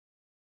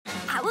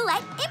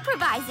Owlette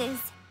improvises.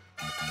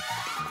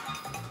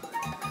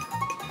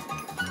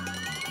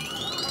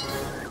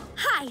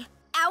 Hi,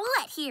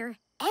 Owlette here.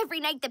 Every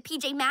night the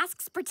PJ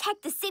Masks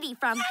protect the city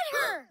from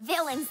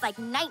villains like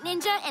Night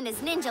Ninja and his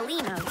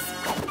Ninjalinos.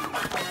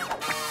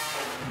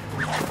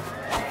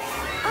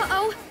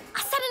 Uh-oh, a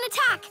sudden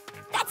attack.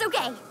 That's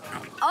okay.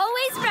 I'm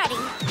always ready.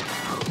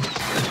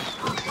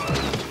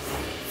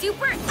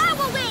 Super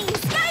Owl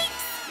Wings!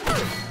 Yikes!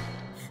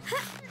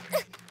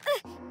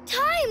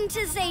 Time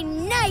to say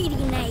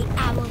nighty-night,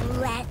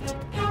 Owlette.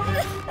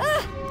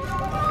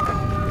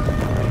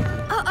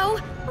 Uh-oh,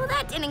 well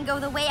that didn't go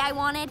the way I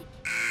wanted.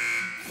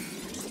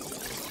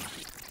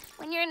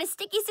 When you're in a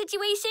sticky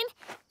situation,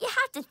 you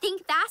have to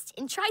think fast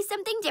and try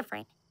something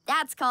different.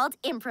 That's called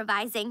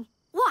improvising.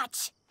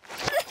 Watch.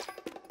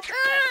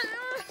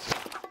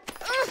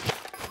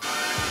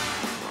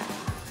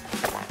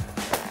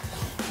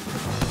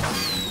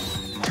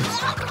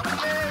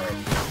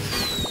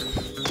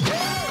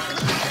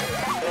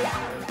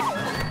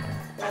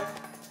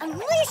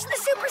 Unleash the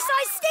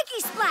supersized sticky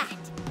splat!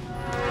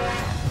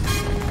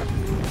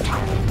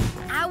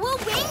 Owl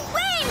wing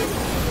wind!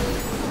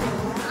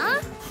 Huh?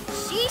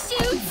 She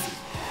shoots.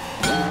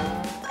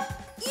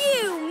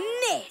 You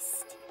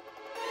missed!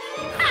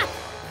 Ha!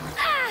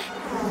 Ah!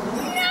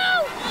 No!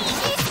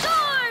 She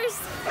scores!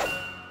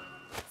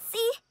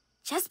 See?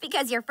 Just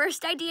because your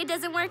first idea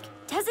doesn't work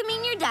doesn't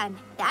mean you're done.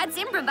 That's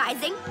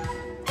improvising.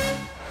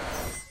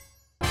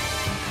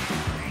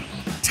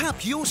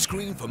 Tap your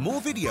screen for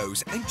more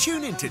videos and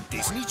tune into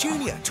Disney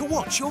Junior to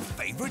watch your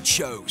favorite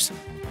shows.